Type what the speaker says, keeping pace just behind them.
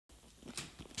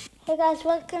Hey guys,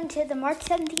 welcome to the March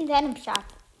 17th item shop.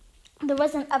 There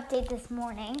was an update this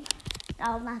morning.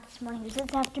 No, not this morning, it was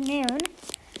this afternoon.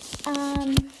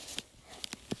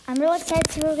 I'm really excited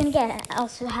to see what we're going to get.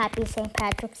 Also, happy St.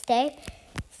 Patrick's Day.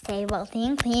 Stay wealthy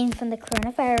and clean from the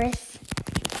coronavirus.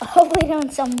 Hopefully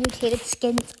don't sell mutated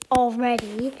skins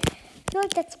already. I feel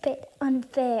like that's a bit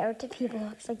unfair to people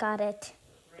because I got it.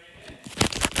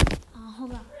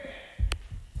 Hold on.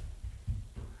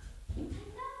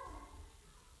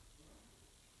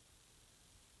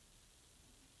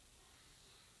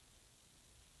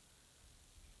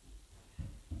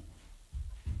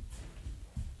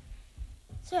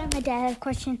 Sorry, my dad had a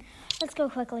question. Let's go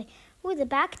quickly. Ooh, the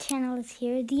back channel is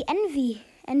here. The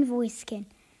Envoy skin.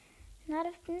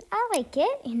 I like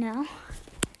it, you know.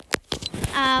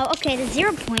 Okay, the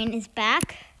 0 point is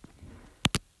back.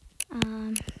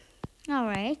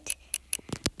 Alright.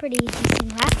 Pretty decent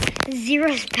back. The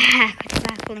 0's back with the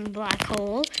backbling black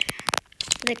hole.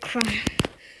 The chrome.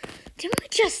 Didn't we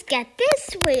just get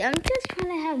this? Wait, I'm just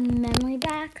trying to have memory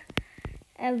back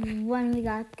of when we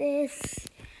got this.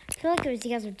 I feel like it was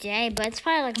the other day, but it's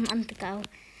probably like a month ago.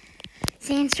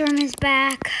 Sandstorm is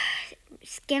back.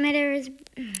 Skimitar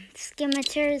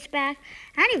is back.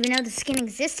 I didn't even know the skin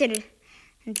existed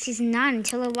in Season 9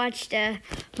 until I watched a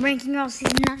Ranking All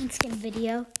Season 9 skin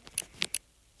video.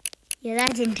 Yeah,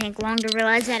 that didn't take long to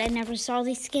realize that I never saw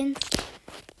these skins.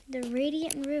 The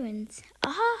Radiant Ruins.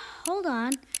 Hold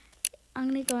on. I'm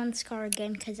going to go on Scar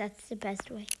again because that's the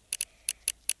best way.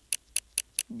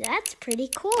 That's pretty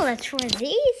cool. That's for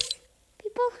these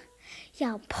people.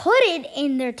 Yeah, I'll put it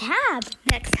in their tab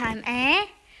next time, eh?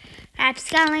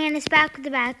 Skyland is back with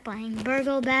the back bling.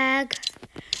 Burgle bag.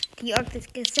 The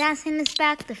Arctic Assassin is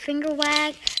back. The Finger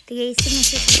Wag. The A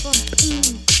Signature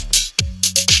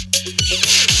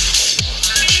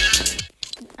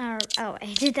Oh,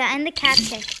 I did that. And the cat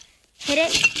kick. Hit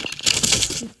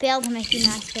it. You failed to make you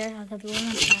master. I'll give you one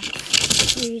more try.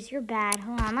 Jeez, you're bad.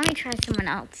 Hold on, let me try someone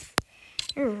else.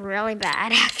 You're really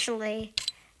bad, actually.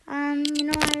 You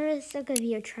know what, Iris? I'll give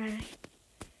you a try.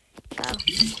 Go.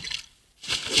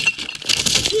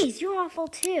 Jeez, you're awful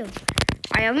too.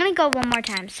 Alright, I'm gonna go one more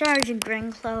time. Sergeant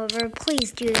Green Clover,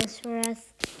 please do this for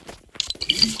us.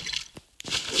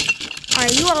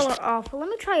 Alright, you all are awful. Let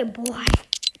me try a boy.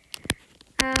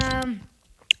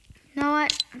 You know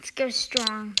what? Let's go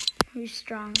strong. Who's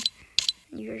strong?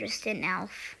 You're just an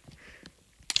elf.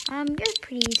 You're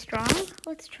pretty strong.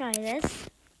 Let's try this.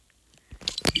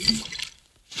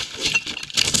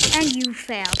 And you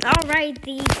failed. Alright,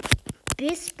 the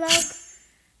Bespoke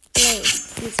Blade.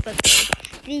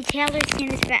 The Taylor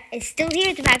skin is still here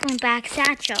at the back on back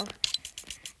satchel.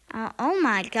 Oh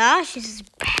my gosh, this is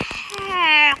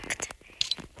packed.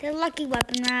 The Lucky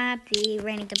Weapon Wrap, the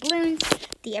Raining Doubloons,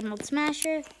 the Emerald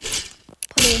Smasher.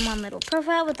 Put it in one little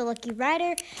profile with the Lucky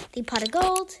Rider, the Pot of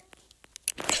Gold.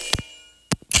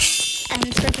 And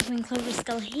the Sergeant Green Clover is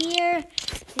still here.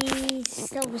 The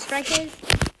Silver Strikers.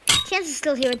 Chance is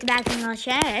still here at the back of the Lush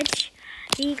Edge.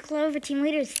 The Clover Team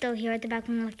Leader is still here at the back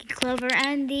of the Lucky Clover.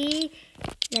 And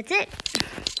that's it.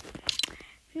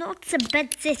 Not a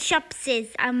Betsy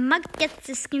Shopses. I might get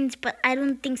the skins, but I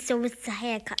don't think so with the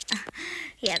haircut.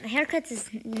 Yeah, the haircut is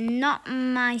not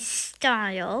my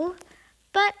style,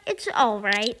 but it's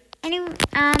alright. Anyway,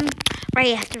 right,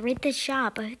 I have to rate the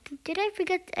shop. Did I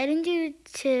forget? I didn't do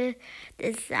it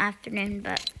this afternoon,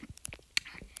 but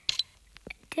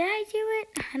did I do it?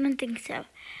 I don't think so.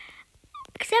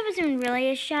 Because that wasn't really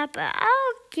a shop.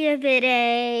 I'll give it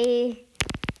a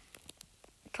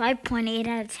 5.8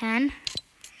 out of 10.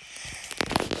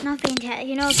 Not fantastic.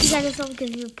 You know, if you guys, I'll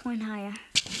give you a point higher.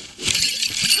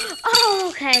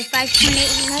 Oh, okay,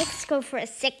 5.8. Let's go for a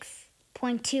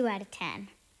 6.2 out of 10.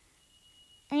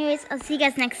 Anyways, I'll see you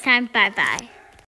guys next time. Bye-bye.